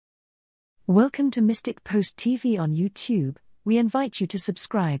Welcome to Mystic Post TV on YouTube. We invite you to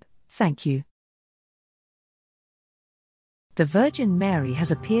subscribe. Thank you. The Virgin Mary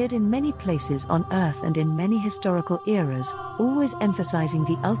has appeared in many places on earth and in many historical eras, always emphasizing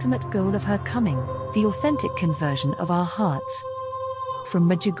the ultimate goal of her coming, the authentic conversion of our hearts. From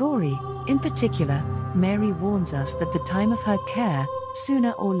Medjugorje, in particular, Mary warns us that the time of her care,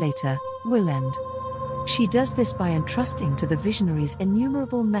 sooner or later, will end. She does this by entrusting to the visionaries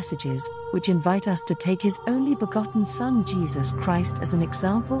innumerable messages, which invite us to take His only begotten Son Jesus Christ as an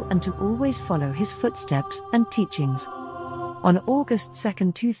example and to always follow His footsteps and teachings. On August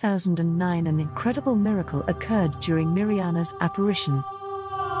 2, 2009, an incredible miracle occurred during Mirjana'S Apparition.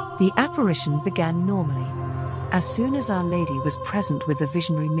 The apparition began normally. As soon as Our Lady was present with the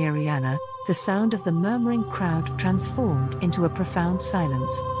visionary Mirjana, the sound of the murmuring crowd transformed into a profound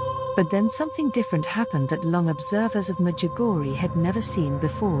silence. But then something different happened that long observers of Medjugorje had never seen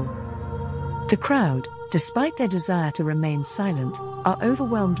before. The crowd, despite their desire to remain silent, are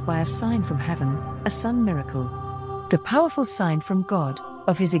overwhelmed by a sign from heaven, a sun miracle. The powerful sign from God,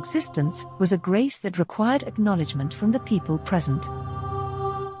 of His existence, was a grace that required acknowledgement from the people present.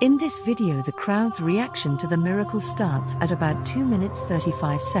 In this video, the crowd's reaction to the miracle starts at about 2 minutes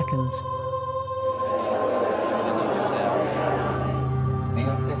 35 seconds.